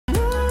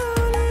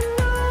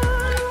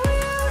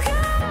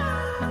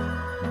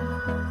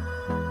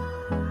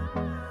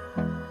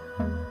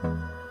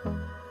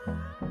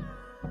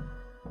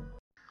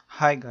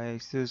Hi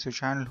guys, this is your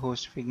channel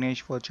host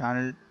Vignesh for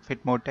channel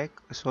Tech.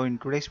 So in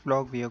today's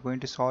vlog we are going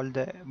to solve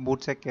the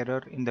Bootsect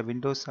error in the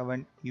Windows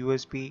 7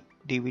 USB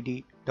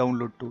DVD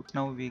download tool.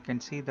 Now we can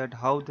see that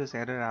how this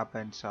error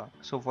happens.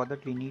 So for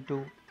that we need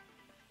to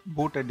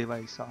boot a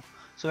device.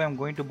 So I'm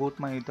going to boot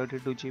my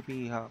 32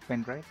 GB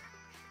pen drive.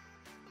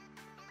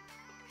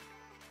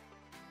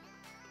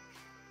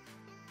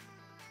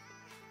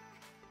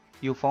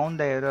 You found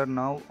the error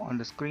now on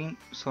the screen,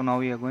 so now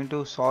we are going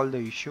to solve the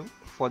issue.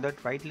 For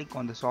that, right click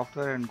on the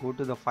software and go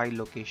to the file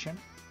location,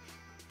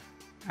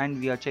 and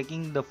we are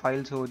checking the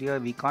files over here.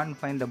 We can't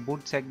find the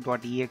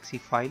Bootsect.exe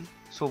file,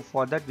 so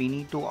for that we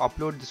need to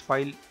upload this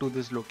file to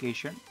this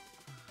location.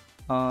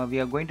 We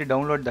are going to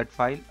download that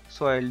file,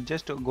 so I'll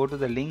just go to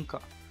the link.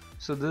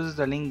 So this is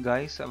the link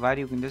guys, where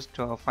you can just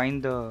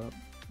find the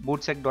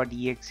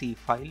Bootsect.exe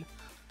file.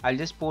 I'll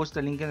just post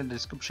the link in the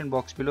description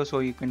box below, so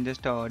you can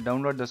just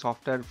download the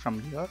software from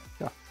here.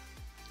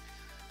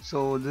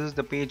 So this is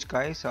the page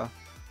guys.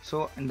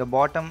 So in the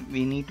bottom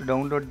we need to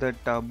download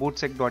that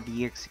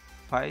Bootsect.exe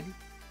file.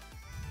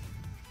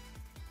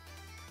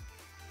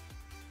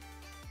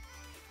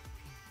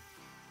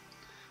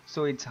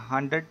 So it's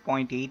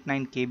 100.89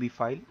 KB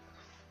file.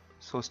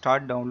 So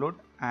start download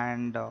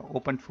and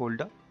open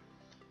folder.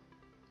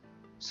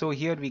 So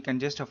here we can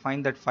just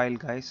find that file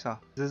guys.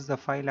 This is the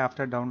file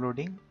after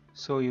downloading.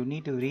 So you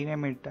need to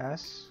rename it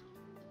as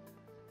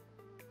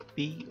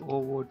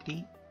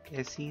Bootsect.exe.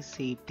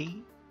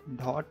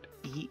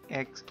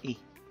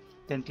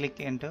 Then click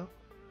enter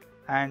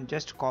and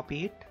just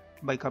copy it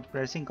by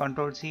pressing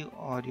Ctrl+C,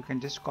 or you can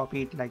just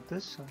copy it like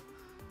this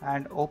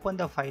and open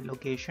the file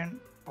location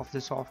of the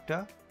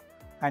software,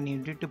 and you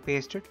need to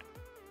paste it.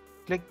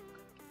 Click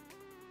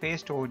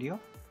paste audio.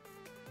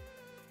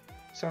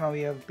 So now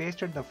we have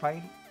pasted the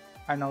file,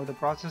 and now the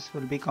process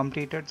will be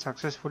completed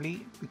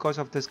successfully because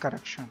of this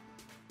correction.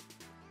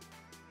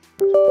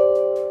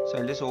 So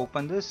I'll just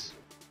open this.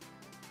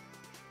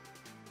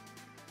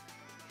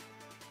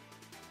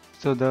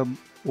 So the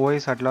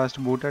OS at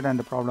last booted and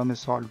the problem is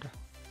solved.